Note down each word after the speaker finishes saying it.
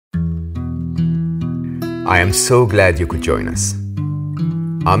I am so glad you could join us.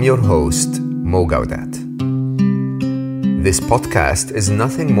 I'm your host, Mo Gaudat. This podcast is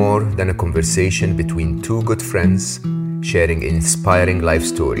nothing more than a conversation between two good friends sharing inspiring life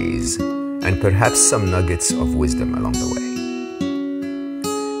stories and perhaps some nuggets of wisdom along the way.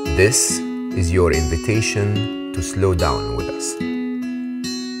 This is your invitation to slow down with us.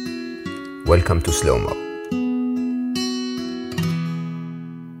 Welcome to Slow Mo.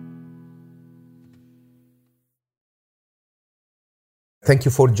 Thank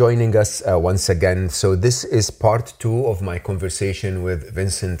you for joining us once again. So this is part 2 of my conversation with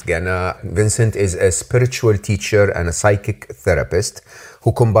Vincent Genna. Vincent is a spiritual teacher and a psychic therapist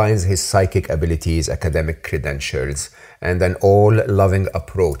who combines his psychic abilities, academic credentials, and an all-loving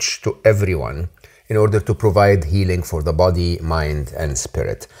approach to everyone in order to provide healing for the body, mind, and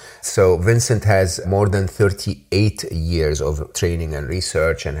spirit. So Vincent has more than 38 years of training and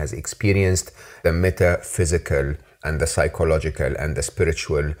research and has experienced the metaphysical and the psychological and the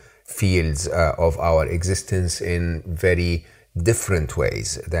spiritual fields of our existence in very different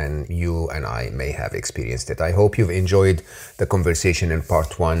ways than you and I may have experienced it. I hope you've enjoyed the conversation in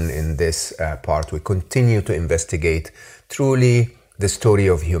part 1. In this part, we continue to investigate truly the story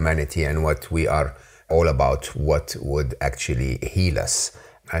of humanity and what we are all about, what would actually heal us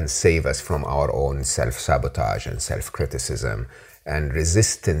and save us from our own self-sabotage and self-criticism and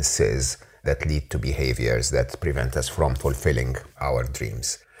resistances that lead to behaviors that prevent us from fulfilling our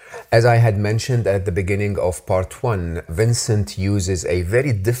dreams. As I had mentioned at the beginning of part 1, Vincent uses a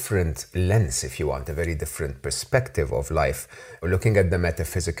very different lens, if you want, a very different perspective of life, looking at the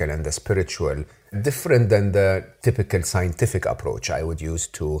metaphysical and the spiritual, different than the typical scientific approach I would use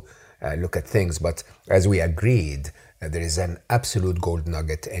to look at things. But as we agreed, there is an absolute gold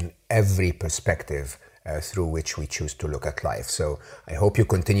nugget in every perspective through which we choose to look at life. So I hope you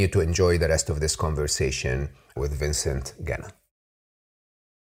continue to enjoy the rest of this conversation with Vincent Genna.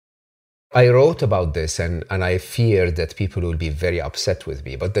 I wrote about this and I feared that people will be very upset with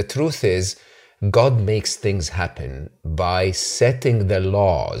me. But the truth is, God makes things happen by setting the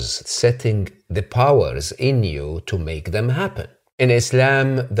laws, setting the powers in you to make them happen. In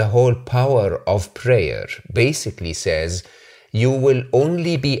Islam, the whole power of prayer basically says you will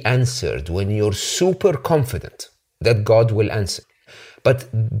only be answered when you're super confident that God will answer.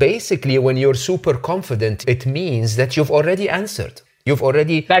 But basically, when you're super confident, it means that you've already answered. You've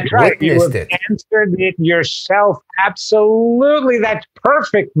already witnessed it. Answered it yourself. Absolutely. That's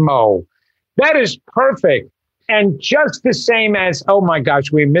perfect, Mo. That is perfect. And just the same as, oh my gosh,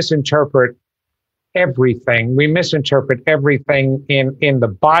 we misinterpret everything. We misinterpret everything in the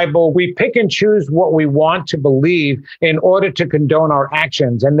Bible. We pick and choose what we want to believe in order to condone our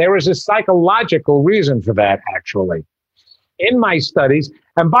actions. And there is a psychological reason for that, actually. In my studies,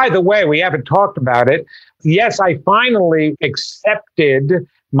 and by the way, we haven't talked about it. Yes, I finally accepted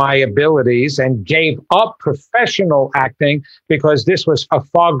my abilities and gave up professional acting because this was a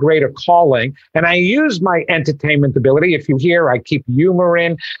far greater calling. And I use my entertainment ability. If you hear, I keep humor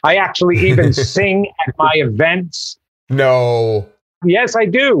in. I actually even sing at my events. No. Yes, I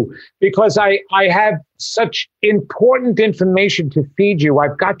do, because I have such important information to feed you.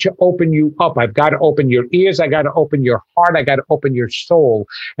 I've got to open you up. I've got to open your ears. I got to open your heart. I got to open your soul.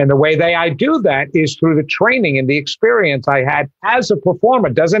 And the way that I do that is through the training and the experience I had as a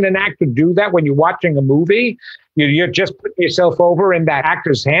performer. Doesn't an actor do that when you're watching a movie? You're just putting yourself over in that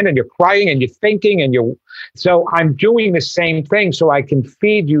actor's hand and you're crying and you're thinking and so I'm doing the same thing so I can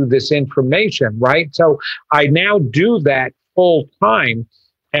feed you this information, right? So I now do that full time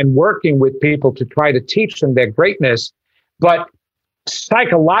and working with people to try to teach them their greatness, but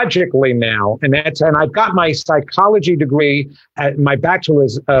psychologically now, and I've got my psychology degree, my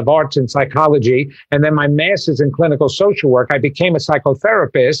bachelor's of arts in psychology, and then my master's in clinical social work. I became a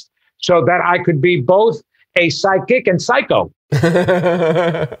psychotherapist so that I could be both a psychic and psycho. So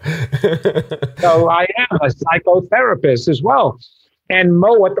I am a psychotherapist as well. And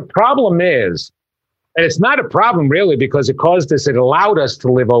Mo, what the problem is, and it's not a problem really because it allowed us to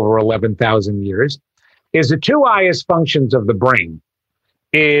live over 11,000 years, is the two highest functions of the brain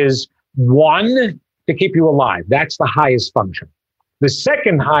is one, to keep you alive. That's the highest function. The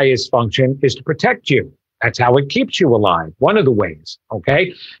second highest function is to protect you. That's how it keeps you alive. One of the ways,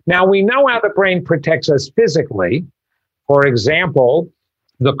 okay? Now we know how the brain protects us physically. For example,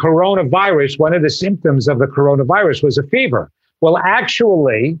 the coronavirus, one of the symptoms of the coronavirus was a fever. Well,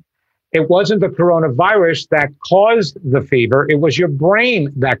 actually, it wasn't the coronavirus that caused the fever. It was your brain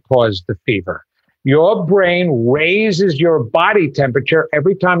that caused the fever. Your brain raises your body temperature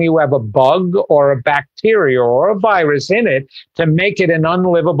every time you have a bug or a bacteria or a virus in it to make it an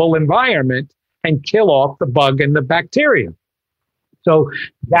unlivable environment and kill off the bug and the bacteria. So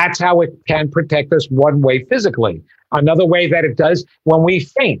that's how it can protect us one way physically. Another way that it does when we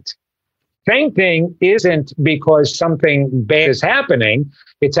faint. Fainting isn't because something bad is happening.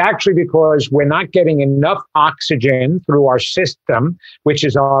 It's actually because we're not getting enough oxygen through our system, which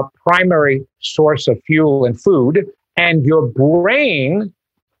is our primary source of fuel and food. And your brain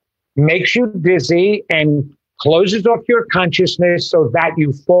makes you dizzy and closes off your consciousness so that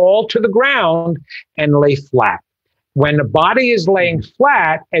you fall to the ground and lay flat. When the body is laying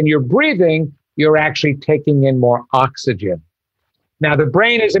flat and you're breathing, you're actually taking in more oxygen. Now, the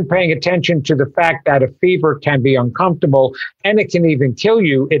brain isn't paying attention to the fact that a fever can be uncomfortable and it can even kill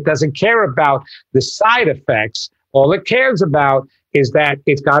you. It doesn't care about the side effects. All it cares about is that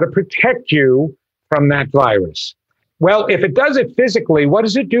it's got to protect you from that virus. Well, if it does it physically, what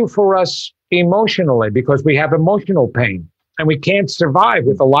does it do for us emotionally? Because we have emotional pain and we can't survive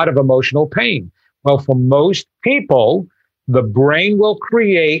with a lot of emotional pain. Well, for most people, the brain will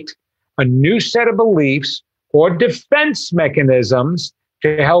create a new set of beliefs or defense mechanisms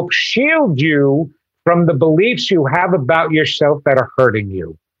to help shield you from the beliefs you have about yourself that are hurting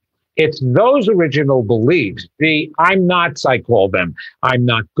you. It's those original beliefs, the I'm nots, I call them. I'm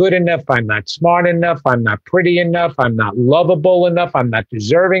not good enough. I'm not smart enough. I'm not pretty enough. I'm not lovable enough. I'm not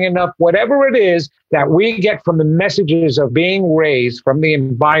deserving enough. Whatever it is that we get from the messages of being raised from the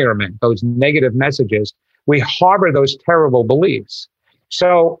environment, those negative messages, we harbor those terrible beliefs.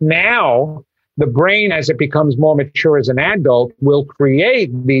 So now the brain, as it becomes more mature as an adult, will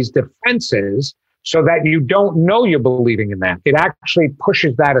create these defenses so that you don't know you're believing in that. It actually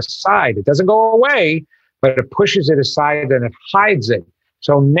pushes that aside. It doesn't go away, but it pushes it aside and it hides it.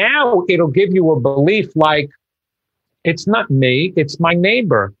 So now it'll give you a belief like, it's not me, it's my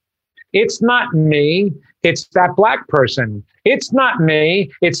neighbor. It's not me, it's that black person. It's not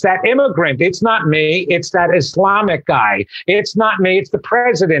me, it's that immigrant. It's not me, it's that Islamic guy. It's not me, it's the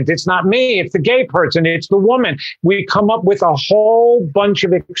president. It's not me, it's the gay person. It's the woman. We come up with a whole bunch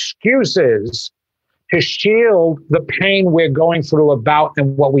of excuses to shield the pain we're going through about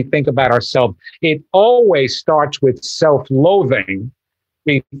and what we think about ourselves. It always starts with self-loathing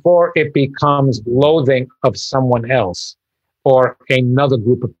before it becomes loathing of someone else or another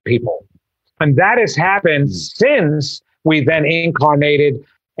group of people. And that has happened since we then incarnated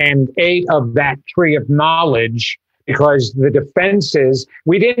and ate of that tree of knowledge, because the defenses,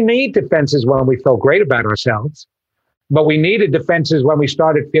 we didn't need defenses when we felt great about ourselves. But we needed defenses when we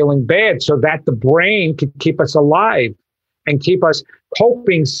started feeling bad so that the brain could keep us alive and keep us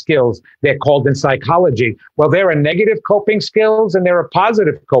coping skills, they're called in psychology. Well, there are negative coping skills and there are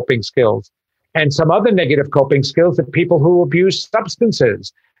positive coping skills. And some other negative coping skills are people who abuse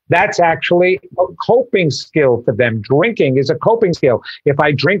substances. That's actually a coping skill for them. Drinking is a coping skill. If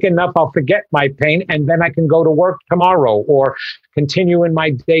I drink enough, I'll forget my pain and then I can go to work tomorrow or continue in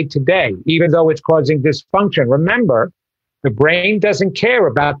my day to day, even though it's causing dysfunction. Remember, the brain doesn't care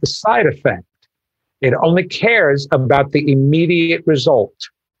about the side effect. It only cares about the immediate result.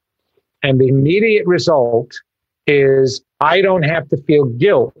 And the immediate result is I don't have to feel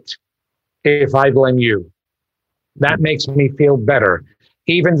guilt if I blame you. That makes me feel better.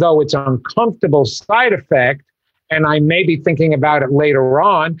 Even though it's an uncomfortable side effect, and I may be thinking about it later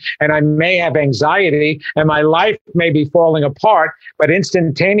on, and I may have anxiety, and my life may be falling apart, but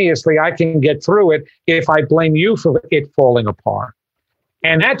instantaneously I can get through it if I blame you for it falling apart.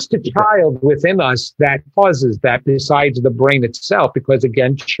 And that's the child within us that causes that, besides the brain itself, because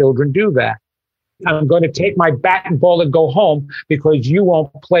again, children do that. I'm going to take my bat and ball and go home because you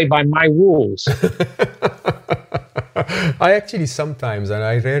won't play by my rules. I actually sometimes, and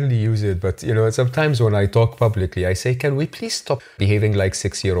I rarely use it, but sometimes when I talk publicly, I say, can we please stop behaving like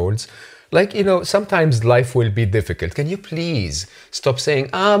 6-year-olds? Like, sometimes life will be difficult. Can you please stop saying,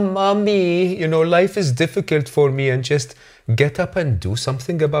 mommy, life is difficult for me, and just get up and do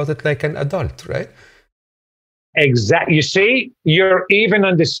something about it like an adult, right? Exactly. You see, you're even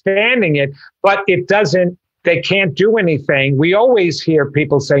understanding it, but they can't do anything. We always hear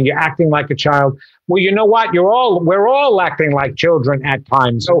people saying, you're acting like a child. Well, you know what? We're all acting like children at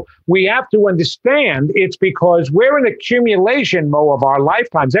times. So we have to understand it's because we're in accumulation mode of our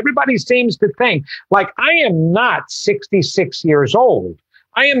lifetimes. Everybody seems to think like, I am not 66 years old.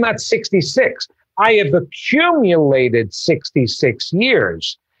 I am not 66. I have accumulated 66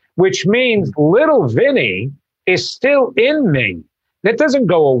 years, which means little Vinny is still in me. That doesn't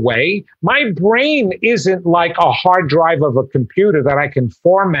go away. My brain isn't like a hard drive of a computer that I can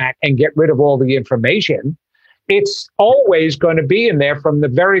format and get rid of all the information. It's always going to be in there from the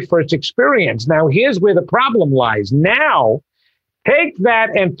very first experience. Now, here's where the problem lies. Now, Take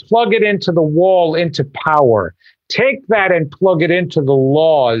that and plug it into the wall, into power. Take that and plug it into the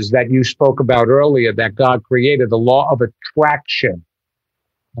laws that you spoke about earlier that God created, the law of attraction.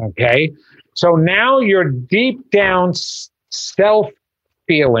 Okay. So now your deep down self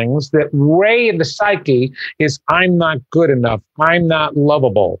feelings that ray in the psyche is I'm not good enough. I'm not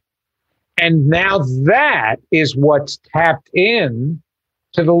lovable. And now that is what's tapped in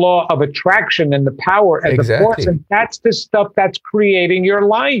to the law of attraction and the power and the force. And that's the stuff that's creating your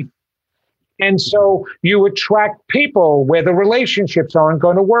life. And so you attract people where the relationships aren't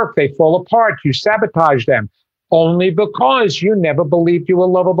going to work. They fall apart. You sabotage them only because you never believed you were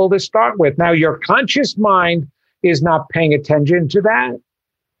lovable to start with. Now, your conscious mind is not paying attention to that.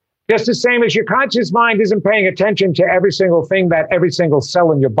 Just the same as your conscious mind isn't paying attention to every single thing that every single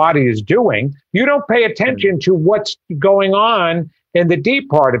cell in your body is doing. You don't pay attention to what's going on in the deep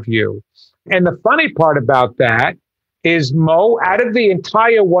part of you. And the funny part about that is, Mo, out of the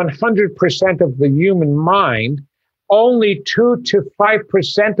entire 100% of the human mind, only 2 to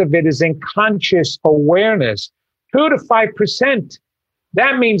 5% of it is in conscious awareness. 2 to 5%.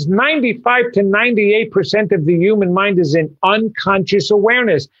 That means 95 to 98% of the human mind is in unconscious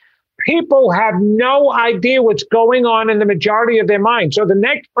awareness. People have no idea what's going on in the majority of their mind. So the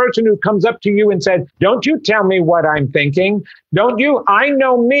next person who comes up to you and says, don't you tell me what I'm thinking. Don't you? I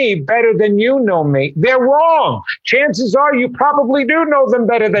know me better than you know me. They're wrong. Chances are you probably do know them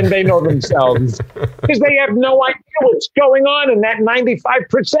better than they know themselves because they have no idea what's going on in that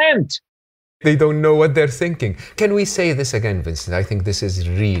 95%. They don't know what they're thinking. Can we say this again, Vincent? I think this is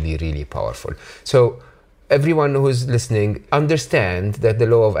really, really powerful. So everyone who's listening, understand that the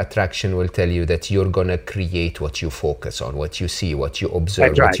law of attraction will tell you that you're going to create what you focus on, what you see, what you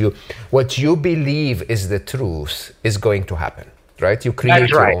observe, what you believe is the truth is going to happen, right? You create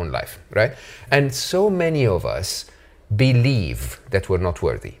your own life, right? And so many of us believe that we're not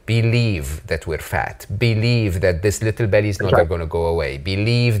worthy, believe that we're fat, believe that this little belly is not going to go away,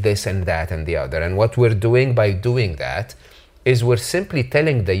 believe this and that and the other. And what we're doing by doing that is we're simply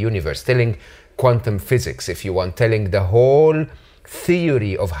telling the universe, telling quantum physics, if you want, telling the whole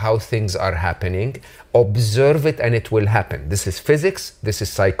theory of how things are happening, observe it and it will happen. This is physics, this is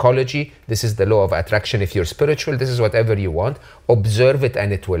psychology, this is the law of attraction. If you're spiritual, this is whatever you want. Observe it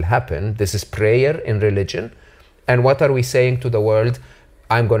and it will happen. This is prayer in religion. And what are we saying to the world?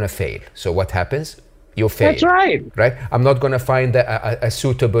 I'm going to fail. So what happens? You fail. That's right. Right? I'm not going to find a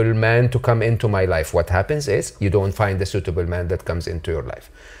suitable man to come into my life. What happens is you don't find the suitable man that comes into your life.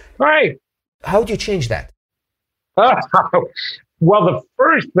 Right. How do you change that? Well, the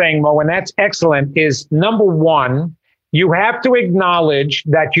first thing, Mo, and that's excellent, is number one, you have to acknowledge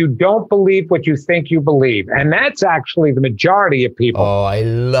that you don't believe what you think you believe. And that's actually the majority of people. Oh, I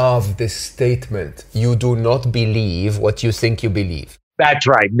love this statement. You do not believe what you think you believe. That's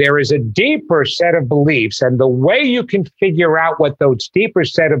right. There is a deeper set of beliefs. And the way you can figure out what those deeper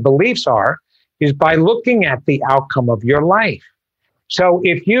set of beliefs are is by looking at the outcome of your life. So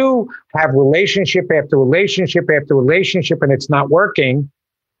if you have relationship after relationship after relationship and it's not working,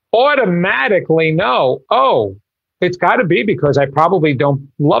 automatically know, oh, it's got to be because I probably don't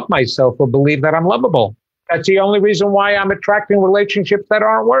love myself or believe that I'm lovable. That's the only reason why I'm attracting relationships that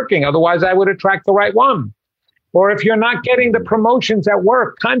aren't working. Otherwise, I would attract the right one. Or if you're not getting the promotions at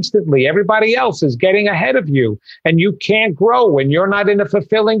work constantly, everybody else is getting ahead of you and you can't grow and you're not in a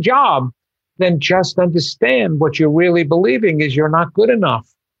fulfilling job, then just understand what you're really believing is you're not good enough.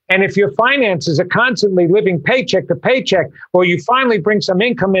 And if your finances are constantly living paycheck to paycheck, or you finally bring some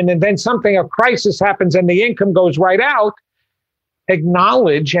income in and then a crisis happens and the income goes right out,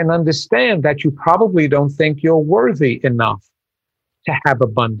 acknowledge and understand that you probably don't think you're worthy enough to have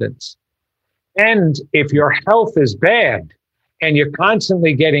abundance. And if your health is bad and you're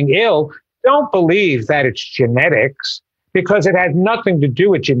constantly getting ill, don't believe that it's genetics, because it has nothing to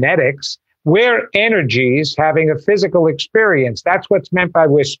do with genetics. We're energies having a physical experience. That's what's meant by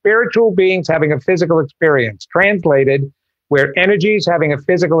we're spiritual beings having a physical experience. Translated, we're energies having a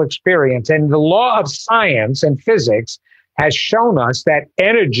physical experience. And the law of science and physics has shown us that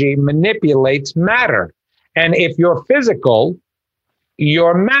energy manipulates matter. And if you're physical,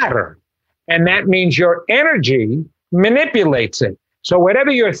 you're matter. And that means your energy manipulates it. So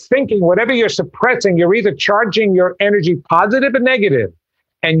whatever you're thinking, whatever you're suppressing, you're either charging your energy positive or negative.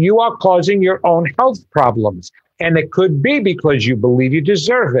 And you are causing your own health problems. And it could be because you believe you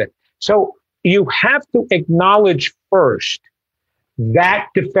deserve it. So you have to acknowledge first that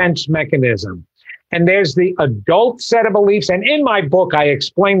defense mechanism. And there's the adult set of beliefs. And in my book, I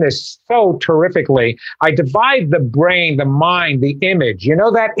explain this so terrifically. I divide the brain, the mind, the image. You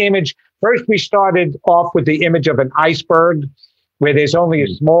know that image? First, we started off with the image of an iceberg. where there's only a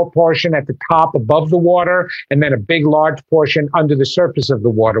small portion at the top above the water and then a big, large portion under the surface of the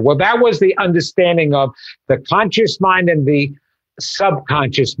water. Well, that was the understanding of the conscious mind and the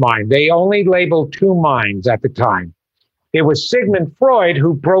subconscious mind. They only labeled two minds at the time. It was Sigmund Freud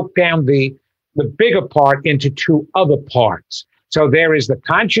who broke down the bigger part into two other parts. So there is the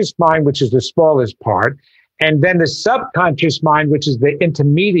conscious mind, which is the smallest part, and then the subconscious mind, which is the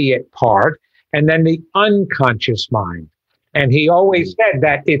intermediate part, and then the unconscious mind. And he always said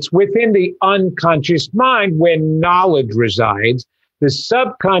that it's within the unconscious mind where knowledge resides. The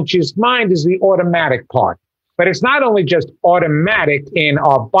subconscious mind is the automatic part. But it's not only just automatic in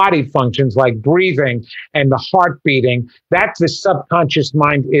our body functions like breathing and the heart beating. That's the subconscious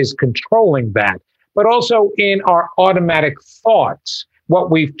mind is controlling that. But also in our automatic thoughts,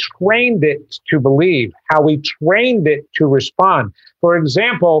 what we've trained it to believe, how we trained it to respond. For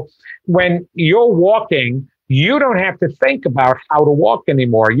example, when you're walking, you don't have to think about how to walk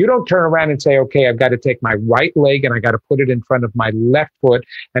anymore. You don't turn around and say, okay, I've got to take my right leg and I got to put it in front of my left foot.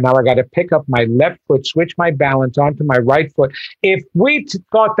 And now I got to pick up my left foot, switch my balance onto my right foot. If we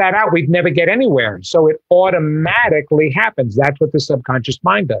thought that out, we'd never get anywhere. So it automatically happens. That's what the subconscious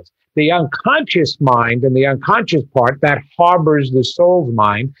mind does. The unconscious mind and the unconscious part that harbors the soul's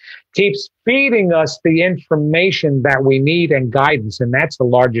mind keeps feeding us the information that we need and guidance. And that's the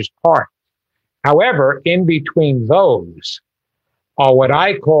largest part. However, in between those are what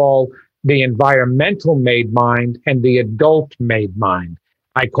I call the environmental made mind and the adult made mind.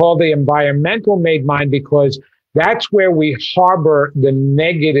 I call the environmental made mind because that's where we harbor the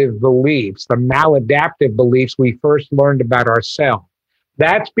negative beliefs, the maladaptive beliefs we first learned about ourselves.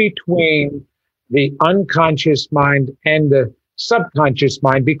 That's between the unconscious mind and the subconscious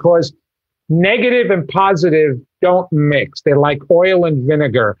mind because negative and positive don't mix. They're like oil and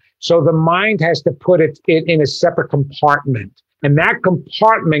vinegar. So the mind has to put it in a separate compartment. And that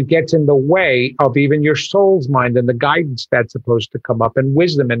compartment gets in the way of even your soul's mind and the guidance that's supposed to come up and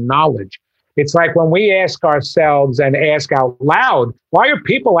wisdom and knowledge. It's like when we ask ourselves and ask out loud, why are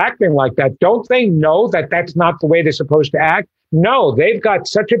people acting like that? Don't they know that that's not the way they're supposed to act? No, they've got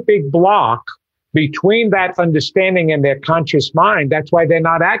such a big block between that understanding and their conscious mind. That's why they're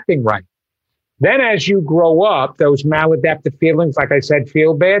not acting right. Then as you grow up, those maladaptive feelings, like I said,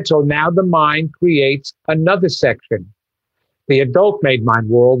 feel bad. So now the mind creates another section, the adult-made mind,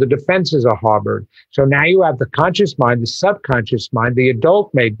 where all the defenses are harbored. So now you have the conscious mind, the subconscious mind, the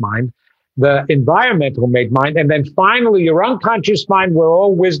adult-made mind, the environmental-made mind, and then finally your unconscious mind, where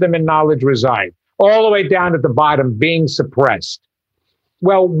all wisdom and knowledge reside, all the way down at the bottom, being suppressed.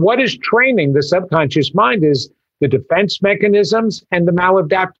 Well, what is training the subconscious mind is the defense mechanisms and the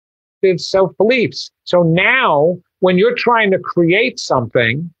maladaptive self-beliefs. So now when you're trying to create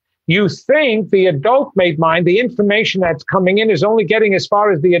something, you think the adult-made mind, the information that's coming in is only getting as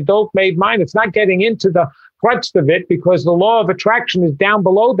far as the adult-made mind. It's not getting into the crux of it because the law of attraction is down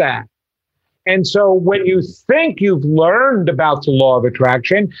below that. And so when you think you've learned about the law of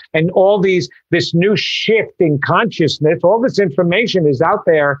attraction and all this new shift in consciousness, all this information is out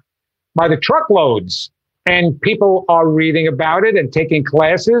there by the truckloads. And people are reading about it and taking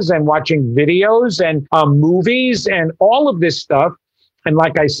classes and watching videos and movies and all of this stuff. And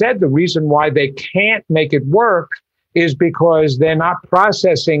like I said, the reason why they can't make it work is because they're not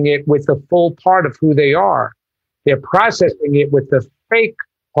processing it with the full part of who they are. They're processing it with the fake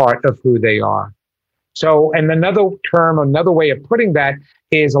part of who they are. So, and another way of putting that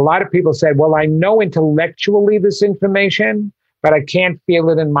is a lot of people say, well, I know intellectually this information, but I can't feel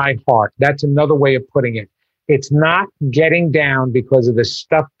it in my heart. That's another way of putting it. It's not getting down because of the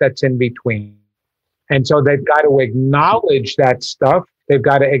stuff that's in between. And so they've got to acknowledge that stuff. They've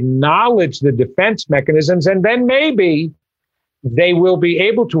got to acknowledge the defense mechanisms, and then maybe they will be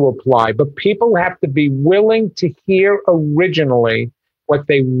able to apply. But people have to be willing to hear originally what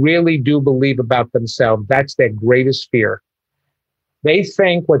they really do believe about themselves. That's their greatest fear. They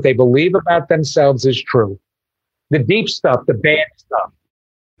think what they believe about themselves is true. The deep stuff, the bad stuff.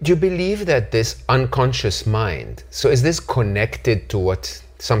 Do you believe that this unconscious mind, so is this connected to what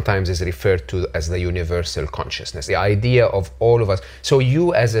sometimes is referred to as the universal consciousness, the idea of all of us? So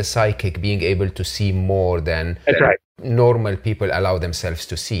you as a psychic being able to see more than That's right. normal people allow themselves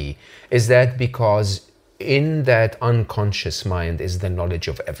to see, is that because in that unconscious mind is the knowledge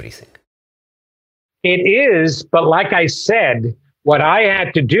of everything? It is, but like I said, what I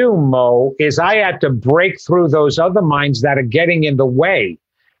had to do, Mo, is I had to break through those other minds that are getting in the way,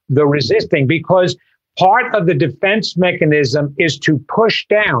 the resisting, because part of the defense mechanism is to push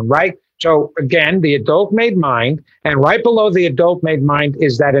down, right? So again, the adult made mind, and right below the adult made mind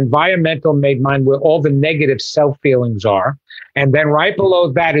is that environmental made mind where all the negative self feelings are. And then right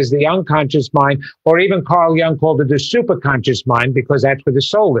below that is the unconscious mind, or even Carl Jung called it the superconscious mind, because that's where the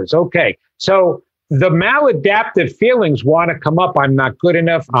soul is. Okay. So the maladaptive feelings want to come up. I'm not good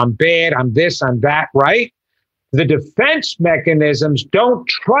enough. I'm bad. I'm this, I'm that, right? The defense mechanisms don't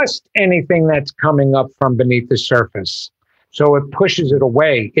trust anything that's coming up from beneath the surface. So it pushes it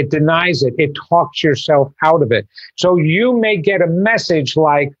away. It denies it. It talks yourself out of it. So you may get a message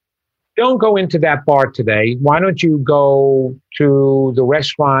like, don't go into that bar today. Why don't you go to the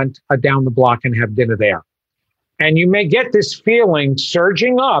restaurant down the block and have dinner there? And you may get this feeling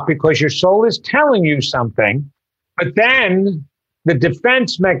surging up because your soul is telling you something, but then the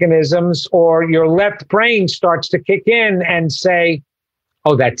defense mechanisms or your left brain starts to kick in and say,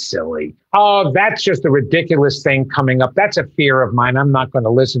 oh, that's silly. Oh, that's just a ridiculous thing coming up. That's a fear of mine. I'm not going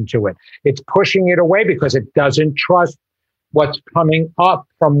to listen to it. It's pushing it away because it doesn't trust what's coming up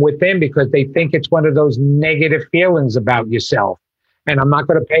from within because they think it's one of those negative feelings about yourself. And I'm not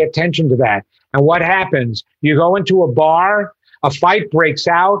going to pay attention to that. And what happens? You go into a bar, a fight breaks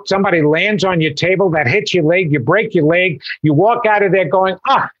out, somebody lands on your table that hits your leg, you break your leg, you walk out of there going,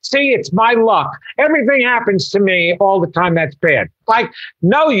 see, it's my luck. Everything happens to me all the time. That's bad. Like,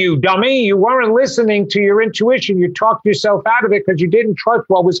 no, you dummy, you weren't listening to your intuition. You talked yourself out of it because you didn't trust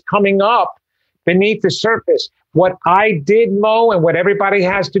what was coming up beneath the surface. What I did, Mo, and what everybody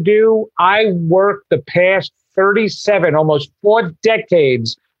has to do, I worked the past 37, almost 4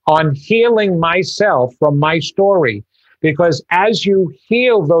 decades on healing myself from my story. Because as you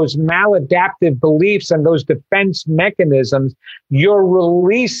heal those maladaptive beliefs and those defense mechanisms, you're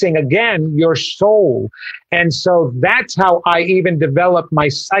releasing, again, your soul. And so that's how I even developed my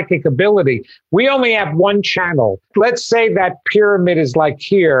psychic ability. We only have one channel. Let's say that pyramid is like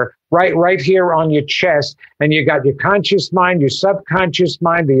here, right here on your chest, and you got your conscious mind, your subconscious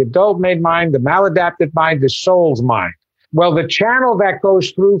mind, the adult made mind, the maladaptive mind, the soul's mind. Well, the channel that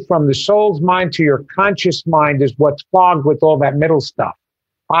goes through from the soul's mind to your conscious mind is what's clogged with all that middle stuff.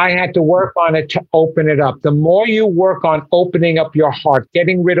 I had to work on it to open it up. The more you work on opening up your heart,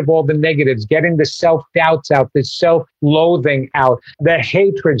 getting rid of all the negatives, getting the self-doubts out, the self-loathing out, the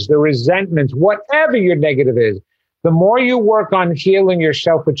hatreds, the resentments, whatever your negative is, the more you work on healing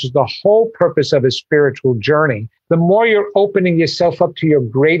yourself, which is the whole purpose of a spiritual journey, the more you're opening yourself up to your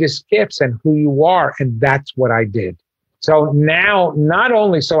greatest gifts and who you are. And that's what I did. So now,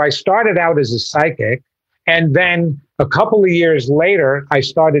 so I started out as a psychic, and then a couple of years later, I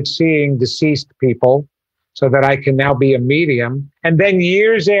started seeing deceased people so that I can now be a medium. And then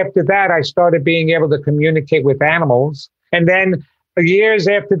years after that, I started being able to communicate with animals. And then years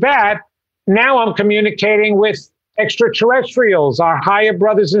after that, now I'm communicating with extraterrestrials, our higher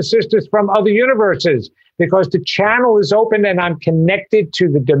brothers and sisters from other universes, because the channel is open and I'm connected to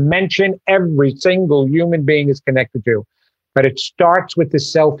the dimension every single human being is connected to. But it starts with the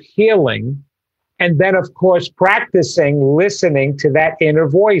self-healing. And then, of course, practicing listening to that inner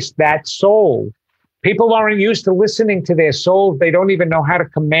voice, that soul. People aren't used to listening to their soul. They don't even know how to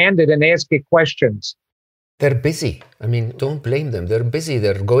command it and ask it questions. They're busy. I mean, don't blame them. They're busy.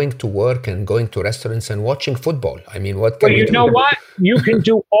 They're going to work and going to restaurants and watching football. I mean, what can we do? But you know what? You can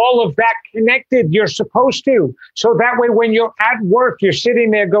do all of that connected. You're supposed to. So that way, when you're at work, you're sitting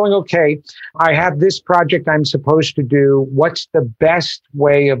there going, okay, I have this project I'm supposed to do. What's the best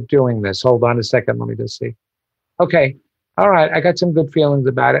way of doing this? Hold on a second. Let me just see. Okay. All right. I got some good feelings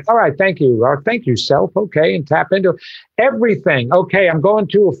about it. All right. Thank you. Thank you, self. Okay. And tap into everything. Okay. I'm going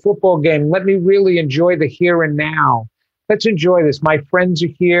to a football game. Let me really enjoy the here and now. Let's enjoy this. My friends are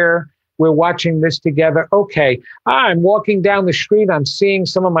here. We're watching this together. Okay. I'm walking down the street. I'm seeing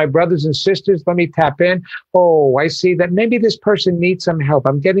some of my brothers and sisters. Let me tap in. Oh, I see that maybe this person needs some help.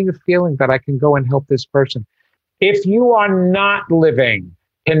 I'm getting a feeling that I can go and help this person. If you are not living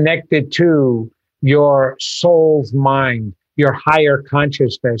connected to your soul's mind, your higher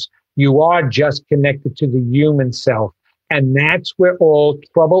consciousness, you are just connected to the human self. And that's where all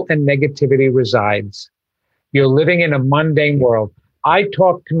trouble and negativity resides. You're living in a mundane world. I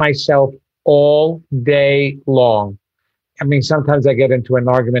talk to myself all day long. I mean, sometimes I get into an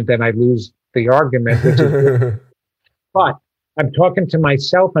argument and I lose the argument, which is but I'm talking to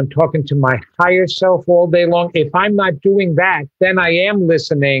myself. I'm talking to my higher self all day long. If I'm not doing that, then I am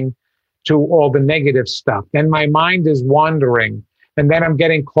listening to all the negative stuff. Then my mind is wandering. And then I'm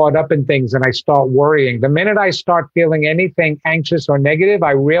getting caught up in things and I start worrying. The minute I start feeling anything anxious or negative,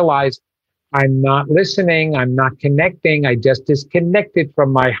 I realize I'm not listening. I'm not connecting. I just disconnected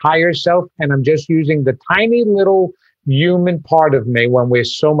from my higher self. And I'm just using the tiny little human part of me when we're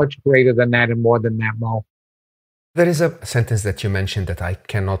so much greater than that and more than that, Mo. There is a sentence that you mentioned that I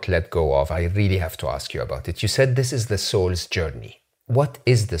cannot let go of. I really have to ask you about it. You said this is the soul's journey. What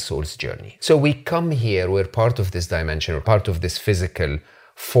is the soul's journey? So we come here, we're part of this dimension, we're part of this physical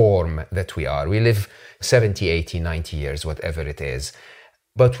form that we are. We live 70, 80, 90 years, whatever it is,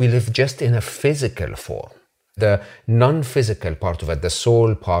 but we live just in a physical form. The non-physical part of it, the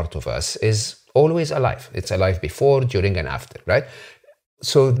soul part of us, is always alive. It's alive before, during, and after, right?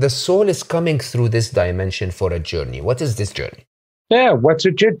 So the soul is coming through this dimension for a journey. What is this journey? Yeah, what's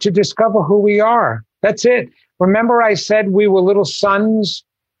it to discover who we are? That's it. Remember I said we were little suns,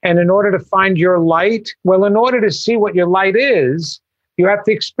 and in order to find your light, well, in order to see what your light is, you have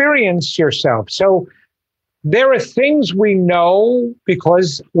to experience yourself. So there are things we know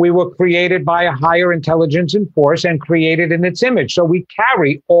because we were created by a higher intelligence and force and created in its image. So we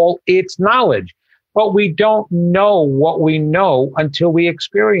carry all its knowledge. But we don't know what we know until we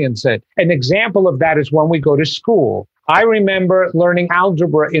experience it. An example of that is when we go to school. I remember learning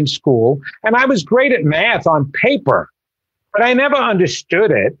algebra in school, and I was great at math on paper, but I never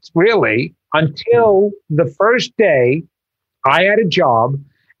understood it really until the first day I had a job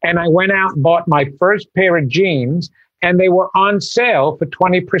and I went out and bought my first pair of jeans, and they were on sale for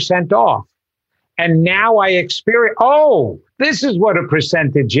 20% off. And now I experience, oh, this is what a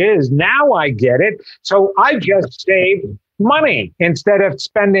percentage is. Now I get it. So I just saved money. Instead of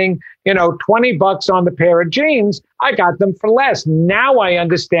spending, $20 on the pair of jeans, I got them for less. Now I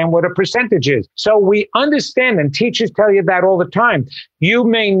understand what a percentage is. So we understand, and teachers tell you that all the time. You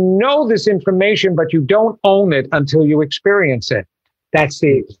may know this information, but you don't own it until you experience it. That's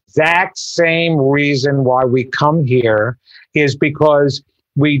the exact same reason why we come here, is because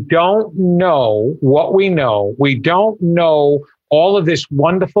we don't know what we know. We don't know all of this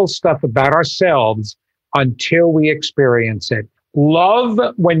wonderful stuff about ourselves until we experience it. Love,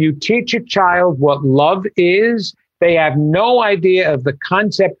 when you teach a child what love is, they have no idea of the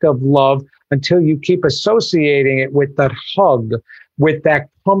concept of love until you keep associating it with that hug, with that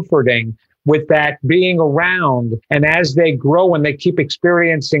comforting, with that being around. And as they grow and they keep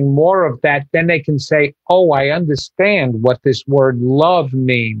experiencing more of that, then they can say, oh, I understand what this word love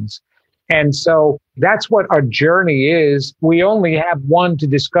means. And so that's what our journey is. We only have one, to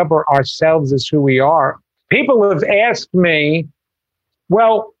discover ourselves as who we are. People have asked me,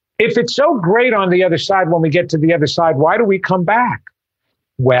 well, if it's so great on the other side, when we get to the other side, why do we come back?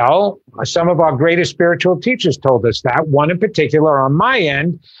 Well, some of our greatest spiritual teachers told us that. One in particular on my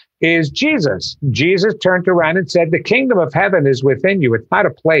end is Jesus. Jesus turned around and said, the kingdom of heaven is within you. It's not a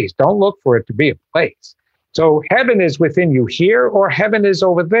place. Don't look for it to be a place. So heaven is within you here, or heaven is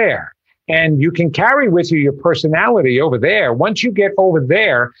over there. And you can carry with you your personality over there. Once you get over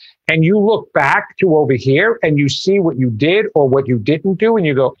there and you look back to over here and you see what you did or what you didn't do, and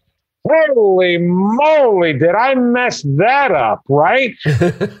you go, holy moly, did I mess that up, right?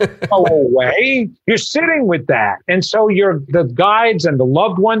 Go away. You're sitting with that. And so the guides and the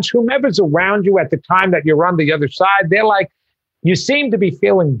loved ones, whomever's around you at the time that you're on the other side, they're like, you seem to be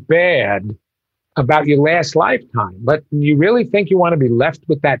feeling bad about your last lifetime, but you really think you want to be left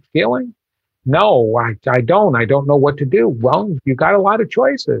with that feeling? No, I don't. I don't know what to do. Well, you got a lot of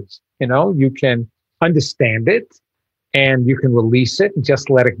choices. You can understand it, and you can release it and just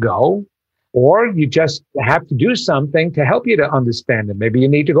let it go. Or you just have to do something to help you to understand it. Maybe you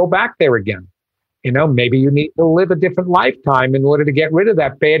need to go back there again. Maybe you need to live a different lifetime in order to get rid of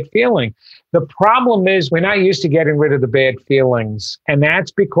that bad feeling. The problem is we're not used to getting rid of the bad feelings. And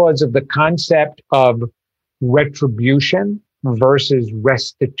that's because of the concept of retribution versus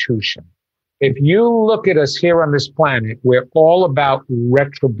restitution. If you look at us here on this planet, we're all about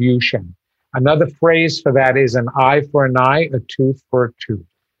retribution. Another phrase for that is an eye for an eye, a tooth for a tooth.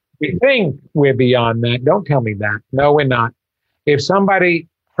 We think we're beyond that. Don't tell me that. No, we're not. If somebody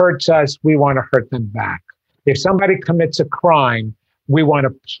hurts us, we want to hurt them back. If somebody commits a crime, we want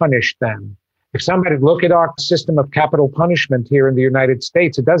to punish them. If somebody, look at our system of capital punishment here in the United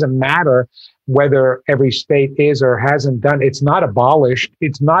States, it doesn't matter whether every state is or hasn't done. It's not abolished.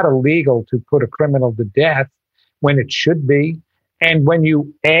 It's not illegal to put a criminal to death when it should be. And when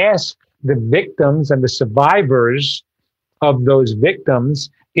you ask the victims and the survivors of those victims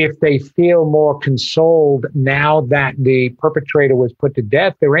if they feel more consoled now that the perpetrator was put to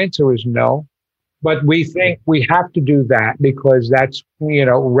death, their answer is no. But we think we have to do that because that's,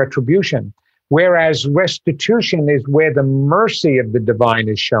 retribution. Whereas restitution is where the mercy of the divine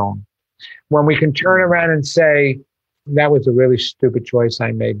is shown. When we can turn around and say, that was a really stupid choice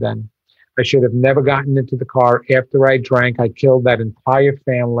I made then. I should have never gotten into the car after I drank. I killed that entire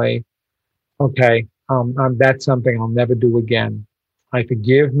family. Okay, That's something I'll never do again. I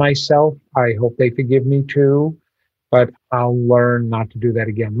forgive myself. I hope they forgive me too, but I'll learn not to do that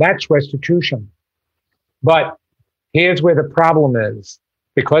again. That's restitution. But here's where the problem is.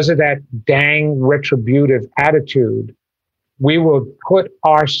 Because of that dang retributive attitude, we will put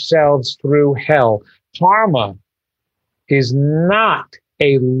ourselves through hell. Karma is not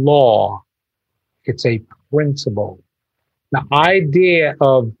a law, it's a principle. The idea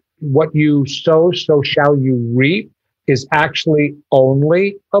of what you sow, so shall you reap is actually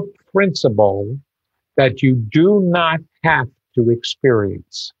only a principle that you do not have to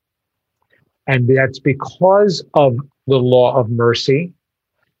experience. And that's because of the law of mercy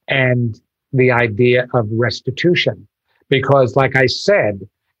and the idea of restitution. Because, like I said,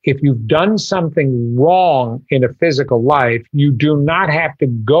 if you've done something wrong in a physical life, you do not have to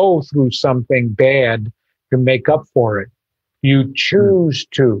go through something bad to make up for it. You choose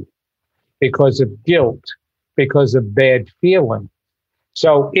to because of guilt, because of bad feeling.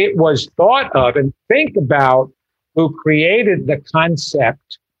 So it was thought of, and think about who created the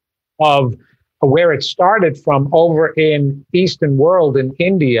concept of where it started from over in Eastern world in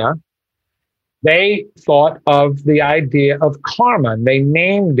India. They thought of the idea of karma. They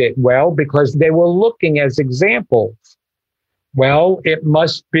named it, well, because they were looking as examples. Well, it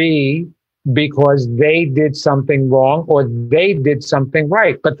must be because they did something wrong or they did something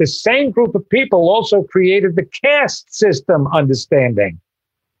right. But the same group of people also created the caste system understanding.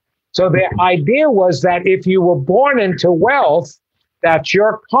 So the idea was that if you were born into wealth, that's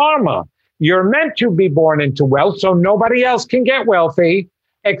your karma. You're meant to be born into wealth, so nobody else can get wealthy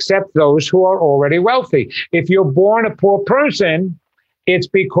except those who are already wealthy. If you're born a poor person, it's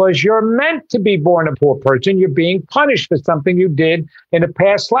because you're meant to be born a poor person. You're being punished for something you did in a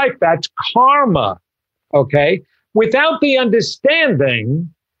past life. That's karma, okay? Without the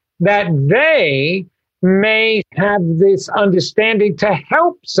understanding that they may have this understanding to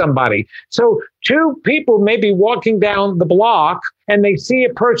help somebody. So two people may be walking down the block and they see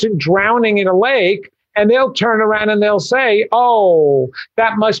a person drowning in a lake, and they'll turn around and they'll say, oh,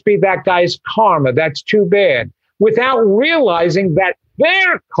 that must be that guy's karma. That's too bad. Without realizing that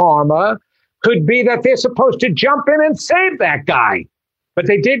their karma could be that they're supposed to jump in and save that guy. But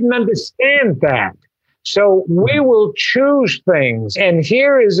they didn't understand that. So we will choose things. And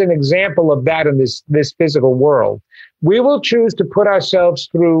here is an example of that in this physical world. We will choose to put ourselves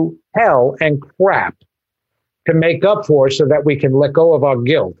through hell and crap to make up for so that we can let go of our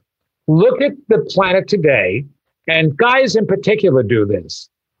guilt. Look at the planet today, and guys in particular do this.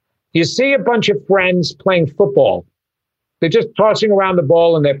 You see a bunch of friends playing football. They're just tossing around the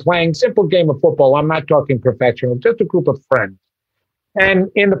ball and they're playing simple game of football. I'm not talking professional, just a group of friends. And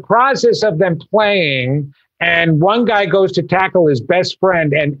in the process of them playing, and one guy goes to tackle his best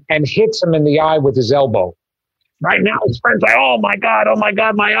friend and hits him in the eye with his elbow. Right now, his friend's like, oh my God,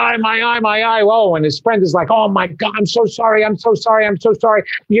 my eye. Oh, and his friend is like, oh my God, I'm so sorry.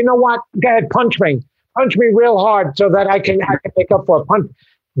 You know what? Go ahead, punch me real hard so that I can make up for a punch.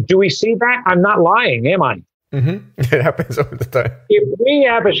 Do we see that? I'm not lying, am I? Mm-hmm. It happens all the time. If we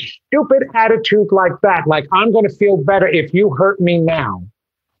have a stupid attitude like that, like I'm going to feel better if you hurt me now,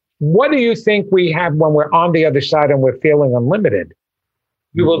 what do you think we have when we're on the other side and we're feeling unlimited?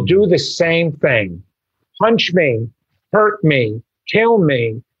 You will do the same thing. Punch me, hurt me, kill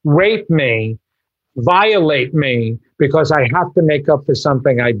me, rape me, violate me, because I have to make up for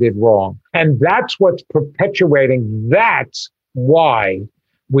something I did wrong. And that's what's perpetuating. That's why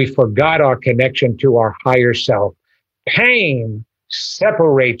we forgot our connection to our higher self. Pain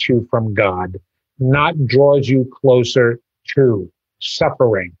separates you from God, not draws you closer to.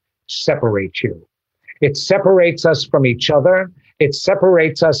 Suffering separates you. It separates us from each other. It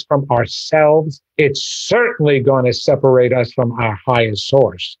separates us from ourselves. It's certainly going to separate us from our highest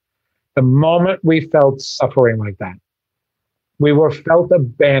source. The moment we felt suffering like that, we were felt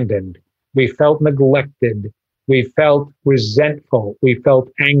abandoned. We felt neglected. We felt resentful. We felt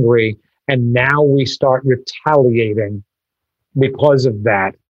angry. And now we start retaliating because of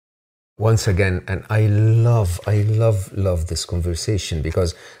that. Once again, and I love this conversation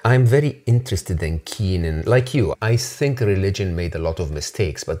because I'm very interested and keen, and like you, I think religion made a lot of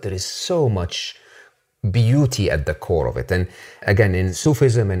mistakes, but there is so much beauty at the core of it. And again, in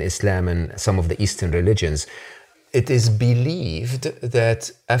Sufism and Islam and some of the Eastern religions, it is believed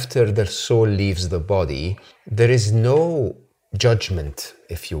that after the soul leaves the body, there is no judgment,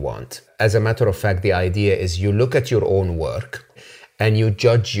 if you want. As a matter of fact, the idea is you look at your own work and you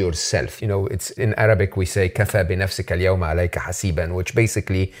judge yourself. You know, it's in Arabic we say كَفَى بِنَفْسِكَ الْيَوْمَ عَلَيْكَ حَسِيبًا, which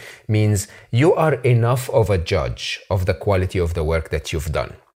basically means you are enough of a judge of the quality of the work that you've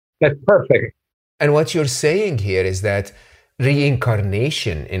done. That's perfect. And what you're saying here is that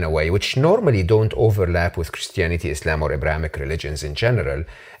reincarnation, in a way, which normally don't overlap with Christianity, Islam, or Abrahamic religions in general,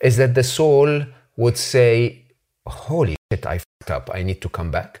 is that the soul would say, holy shit, I fucked up. I need to come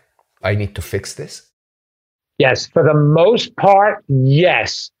back. I need to fix this. Yes, for the most part,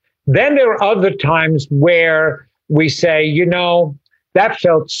 yes. Then there are other times where we say, you know, that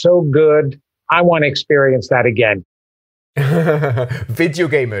felt so good. I want to experience that again. Video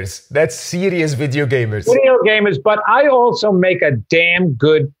gamers. That's serious video gamers. Video gamers, but I also make a damn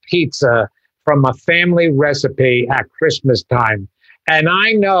good pizza from a family recipe at Christmas time. And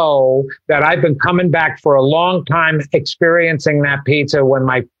I know that I've been coming back for a long time experiencing that pizza when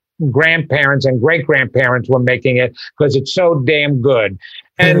my grandparents and great-grandparents were making it because it's so damn good.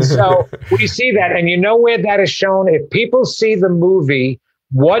 And so we see that. And you know where that is shown? If people see the movie,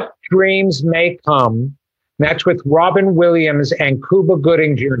 What Dreams May Come, that's with Robin Williams and Cuba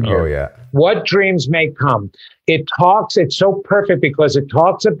Gooding Jr. Oh, yeah. What Dreams May Come. It's so perfect because it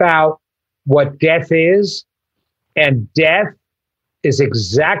talks about what death is, and death is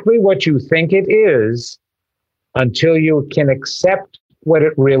exactly what you think it is until you can accept what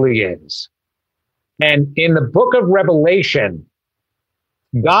it really is. And in the book of Revelation,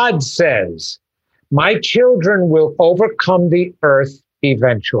 God says, my children will overcome the earth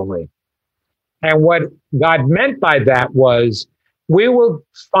eventually. And what God meant by that was, we will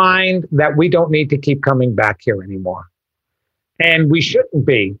find that we don't need to keep coming back here anymore. And we shouldn't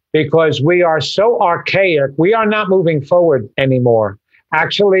be, because we are so archaic. We are not moving forward anymore.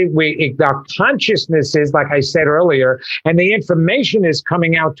 Actually, our consciousness is, like I said earlier, and the information is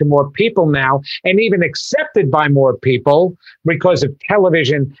coming out to more people now, and even accepted by more people because of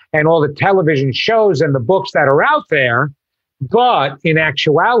television and all the television shows and the books that are out there. But in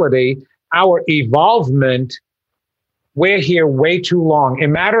actuality, our evolvement, we're here way too long. As a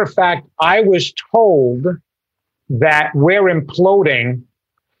matter of fact, I was told that we're imploding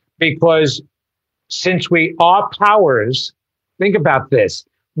because since we are powers, think about this.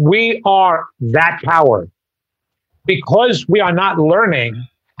 We are that power. Because we are not learning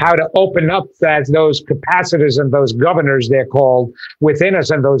how to open up those capacitors and those governors, they're called, within us,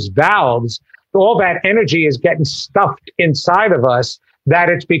 and those valves, all that energy is getting stuffed inside of us, that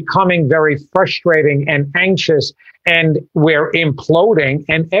it's becoming very frustrating and anxious, and we're imploding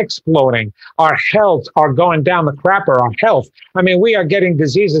and exploding. Our health are going down the crapper, our health. I mean, we are getting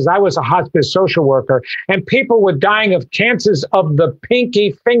diseases. I was a hospice social worker, and people were dying of cancers of the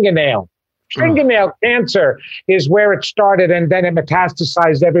pinky fingernail. Fingernail cancer is where it started, and then it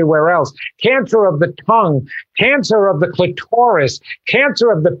metastasized everywhere else. Cancer of the tongue, cancer of the clitoris,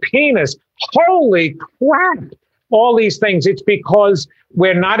 cancer of the penis. Holy crap! All these things. It's because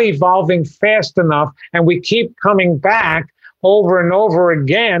we're not evolving fast enough, and we keep coming back over and over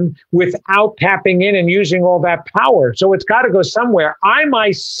again without tapping in and using all that power. So it's got to go somewhere. I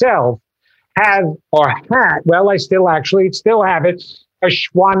myself have, or had, well, I still have it, a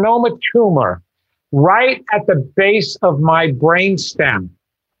schwannoma tumor right at the base of my brainstem.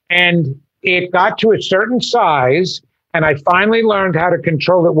 And it got to a certain size, and I finally learned how to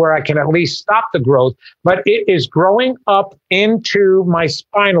control it where I can at least stop the growth, but it is growing up into my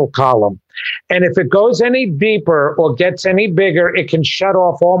spinal column. And if it goes any deeper or gets any bigger, it can shut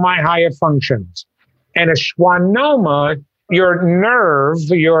off all my higher functions. And a schwannoma, your nerve,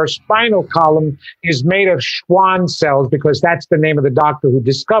 your spinal column is made of Schwann cells, because that's the name of the doctor who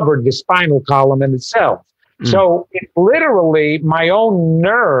discovered the spinal column in itself. So it's literally my own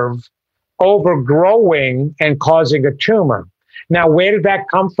nerve overgrowing and causing a tumor. Now, where did that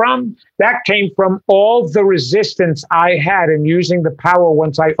come from? That came from all the resistance I had in using the power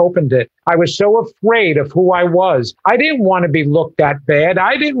once I opened it. I was so afraid of who I was. I didn't want to be looked at bad.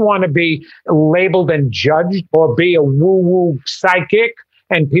 I didn't want to be labeled and judged or be a woo-woo psychic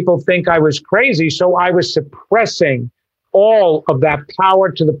and people think I was crazy. So I was suppressing all of that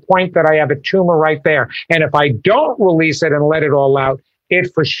power to the point that I have a tumor right there. And if I don't release it and let it all out, it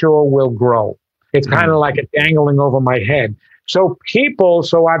for sure will grow. It's kind of like it dangling over my head. So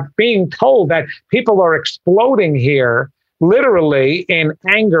I'm being told that people are exploding here, literally in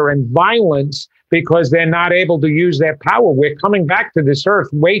anger and violence, because they're not able to use their power. We're coming back to this earth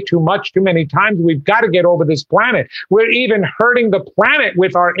way too much, too many times. We've got to get over this planet. We're even hurting the planet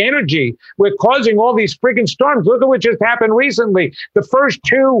with our energy. We're causing all these friggin' storms. Look at what just happened recently. The first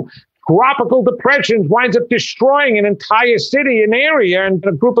two tropical depressions winds up destroying an entire city, an area, and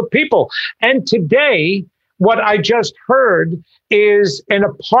a group of people. And today, what I just heard is an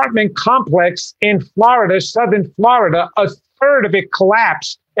apartment complex in Florida, southern Florida, a third of it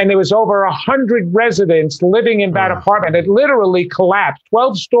collapsed. And there was over 100 residents living in that apartment. It literally collapsed,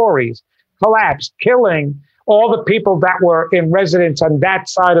 12 stories, collapse, killing all the people that were in residence on that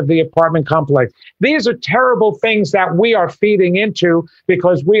side of the apartment complex. These are terrible things that we are feeding into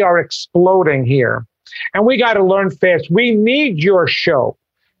because we are exploding here. And we got to learn fast. We need your show.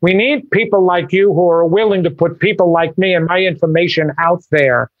 We need people like you who are willing to put people like me and my information out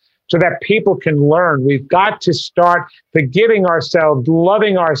there so that people can learn. We've got to start forgiving ourselves,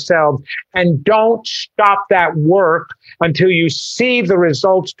 loving ourselves, and don't stop that work until you see the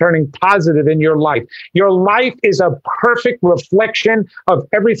results turning positive in your life. Your life is a perfect reflection of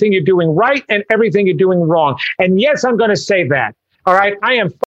everything you're doing right and everything you're doing wrong. And yes, I'm going to say that. All right. I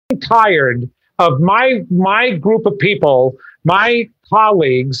am tired of my group of people, my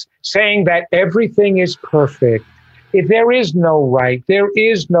colleagues, saying that everything is perfect. If there is no right, there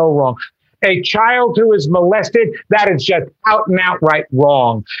is no wrong. A child who is molested, that is just out and outright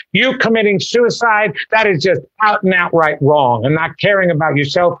wrong. You committing suicide, that is just out and outright wrong. And not caring about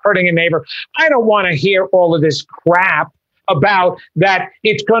yourself, hurting a neighbor. I don't want to hear all of this crap about that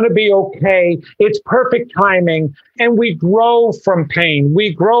it's going to be okay. It's perfect timing. And we grow from pain.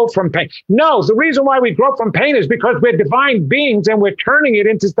 We grow from pain. No, the reason why we grow from pain is because we're divine beings and we're turning it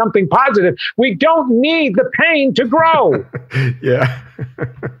into something positive. We don't need the pain to grow. Yeah.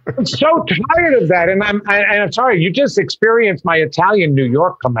 I'm so tired of that. And I'm sorry, you just experienced my Italian New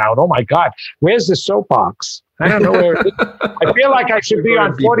York come out. Oh my God. Where's the soapbox? I don't know where it is. I feel like I should be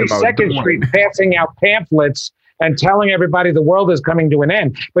on 42nd Street passing out pamphlets and telling everybody the world is coming to an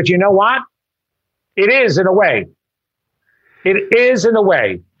end. But you know what? It is in a way. It is in a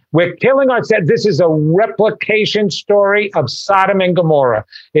way. We're killing ourselves. This is a replication story of Sodom and Gomorrah.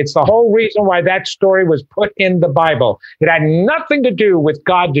 It's the whole reason why that story was put in the Bible. It had nothing to do with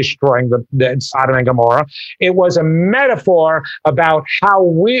God destroying the Sodom and Gomorrah. It was a metaphor about how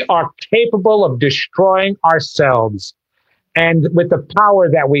we are capable of destroying ourselves, and with the power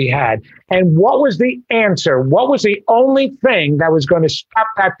that we had. And what was the answer? What was the only thing that was going to stop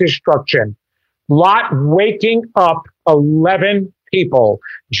that destruction? Lot waking up 11 people,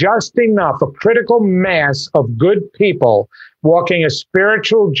 just enough, a critical mass of good people walking a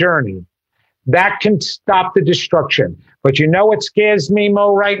spiritual journey that can stop the destruction. But you know what scares me,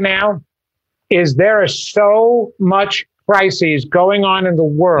 Mo, right now? Is there are so much crises going on in the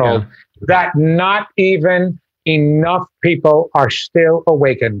world that not even enough people are still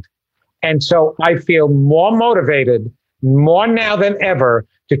awakened. And so I feel more motivated, more now than ever,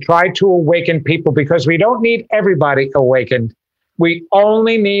 to try to awaken people, because we don't need everybody awakened. We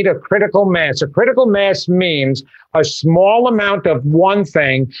only need a critical mass. A critical mass means a small amount of one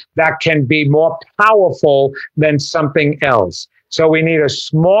thing that can be more powerful than something else. So we need a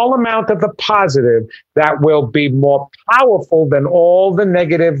small amount of the positive that will be more powerful than all the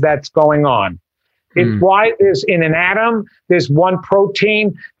negative that's going on. It's why there's in an atom, there's one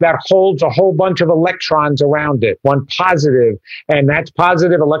protein that holds a whole bunch of electrons around it, one positive, and that's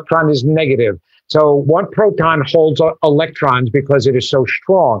positive, electron is negative. So one proton holds electrons because it is so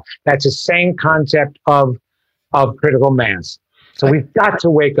strong. That's the same concept of critical mass. So we've got to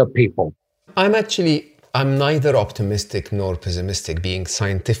wake up people. I'm neither optimistic nor pessimistic. Being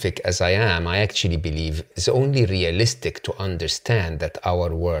scientific as I am, I actually believe it's only realistic to understand that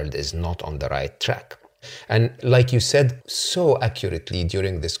our world is not on the right track. And like you said so accurately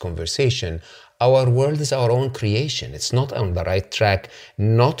during this conversation, our world is our own creation. It's not on the right track,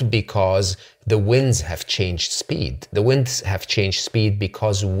 not because the winds have changed speed. The winds have changed speed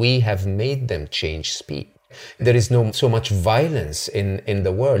because we have made them change speed. There is no so much violence in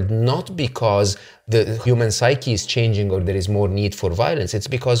the world, not because the human psyche is changing or there is more need for violence. It's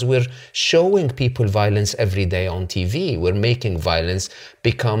because we're showing people violence every day on TV. We're making violence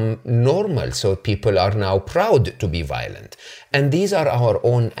become normal, so people are now proud to be violent. And these are our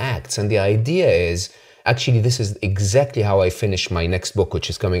own acts. And the idea is, actually, this is exactly how I finish my next book, which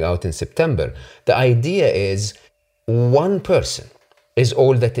is coming out in September. The idea is one person is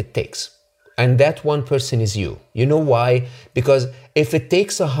all that it takes. And that one person is you. You know why? Because if it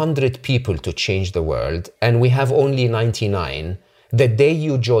takes 100 people to change the world and we have only 99, the day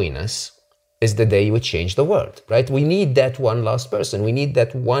you join us is the day we change the world, right? We need that one last person. We need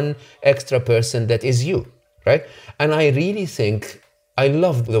that one extra person that is you, right? And I really think, I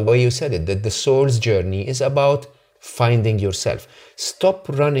love the way you said it, that the soul's journey is about finding yourself. Stop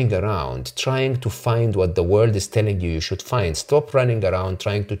running around trying to find what the world is telling you should find. Stop running around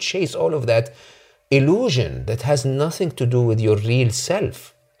trying to chase all of that illusion that has nothing to do with your real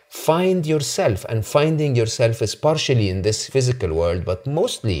self. Find yourself, and finding yourself is partially in this physical world, but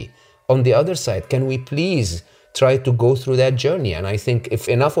mostly on the other side. Can we please try to go through that journey? And I think if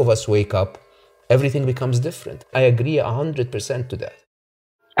enough of us wake up, everything becomes different. I agree 100% to that.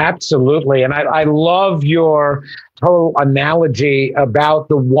 Absolutely. And I love your whole analogy about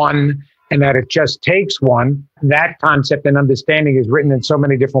the one and that it just takes one. That concept and understanding is written in so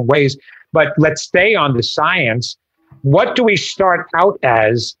many different ways. But let's stay on the science. What do we start out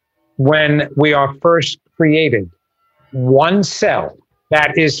as when we are first created? One cell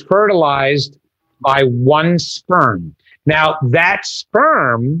that is fertilized by one sperm. Now, that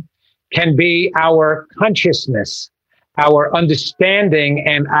sperm can be our consciousness, our understanding,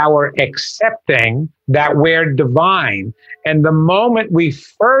 and our accepting that we're divine. And the moment we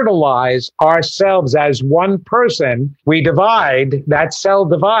fertilize ourselves as one person, we divide, that cell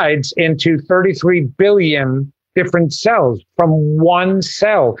divides into 33 billion different cells from one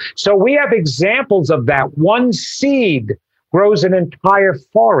cell. So we have examples of that. One seed grows an entire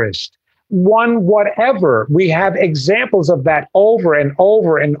forest. One whatever. We have examples of that over and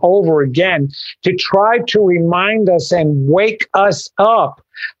over and over again to try to remind us and wake us up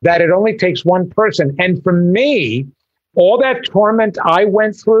that it only takes one person. And for me, all that torment I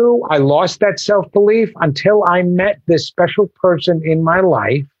went through, I lost that self-belief until I met this special person in my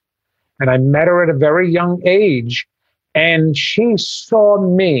life. And I met her at a very young age. And she saw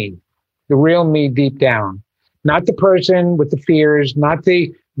me, the real me deep down. Not the person with the fears, not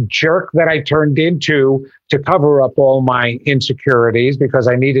the jerk that I turned into to cover up all my insecurities because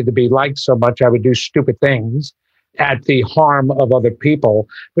I needed to be liked so much I would do stupid things at the harm of other people.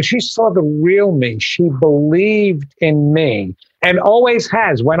 But she saw the real me. She believed in me and always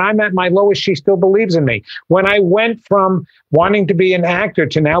has. When I'm at my lowest, she still believes in me. When I went from wanting to be an actor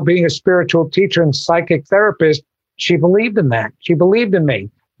to now being a spiritual teacher and psychic therapist, she believed in that. She believed in me.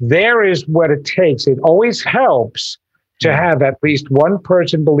 There is what it takes. It always helps to have at least one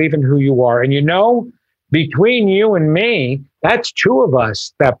person believe in who you are. And you know, between you and me, that's two of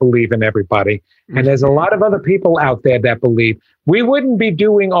us that believe in everybody. And there's a lot of other people out there that believe. We wouldn't be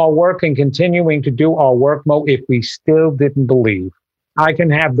doing our work and continuing to do our work, Mo, if we still didn't believe. I can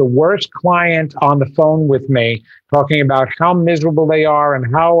have the worst client on the phone with me talking about how miserable they are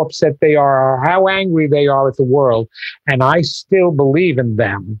and how upset they are or how angry they are at the world. And I still believe in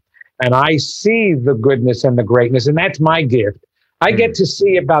them. And I see the goodness and the greatness. And that's my gift. I get to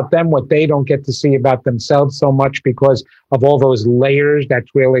see about them what they don't get to see about themselves so much because of all those layers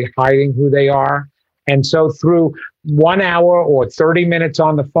that's really hiding who they are. And so through 1 hour or 30 minutes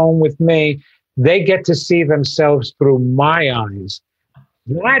on the phone with me, they get to see themselves through my eyes.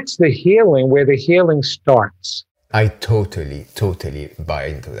 That's the healing, where the healing starts. I totally buy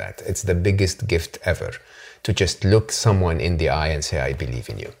into that. It's the biggest gift ever to just look someone in the eye and say, I believe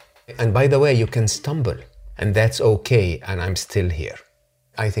in you. And by the way, you can stumble and that's okay. And I'm still here.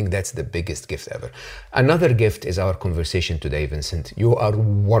 I think that's the biggest gift ever. Another gift is our conversation today, Vincent. You are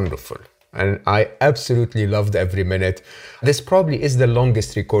wonderful. And I absolutely loved every minute. This probably is the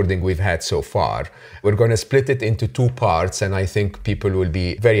longest recording we've had so far. We're going to split it into 2 parts, and I think people will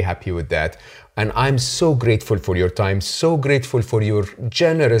be very happy with that. And I'm so grateful for your time, so grateful for your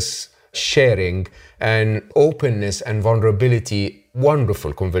generous sharing and openness and vulnerability.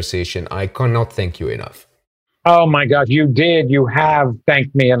 Wonderful conversation. I cannot thank you enough. Oh my God, you did. You have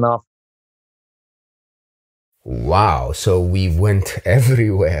thanked me enough. Wow, so we went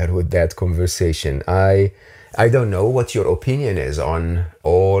everywhere with that conversation. I don't know what your opinion is on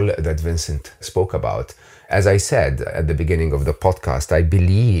all that Vincent spoke about. As I said at the beginning of the podcast, I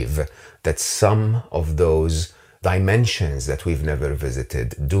believe that some of those dimensions that we've never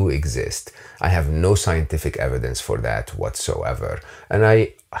visited do exist. I have no scientific evidence for that whatsoever. And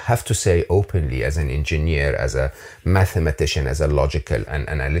I have to say openly, as an engineer, as a mathematician, as a logical and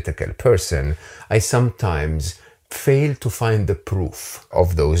analytical person, I sometimes fail to find the proof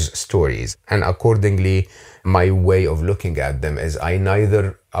of those stories. And accordingly, my way of looking at them is I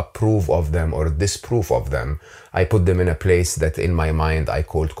neither approve of them or disapprove of them. I put them in a place that in my mind I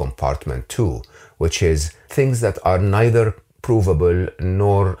called compartment 2, which is things that are neither provable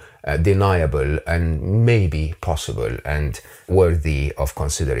nor deniable and maybe possible and worthy of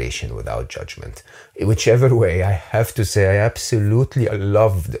consideration without judgment. Whichever way, I have to say I absolutely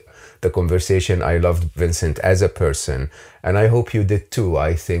loved the conversation. I loved Vincent as a person, and I hope you did too.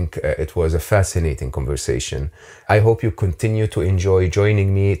 I think it was a fascinating conversation. I hope you continue to enjoy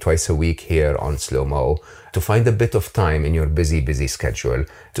joining me twice a week here on Slow Mo, to find a bit of time in your busy schedule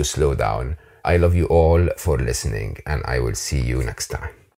to slow down. I love you all for listening, and I will see you next time.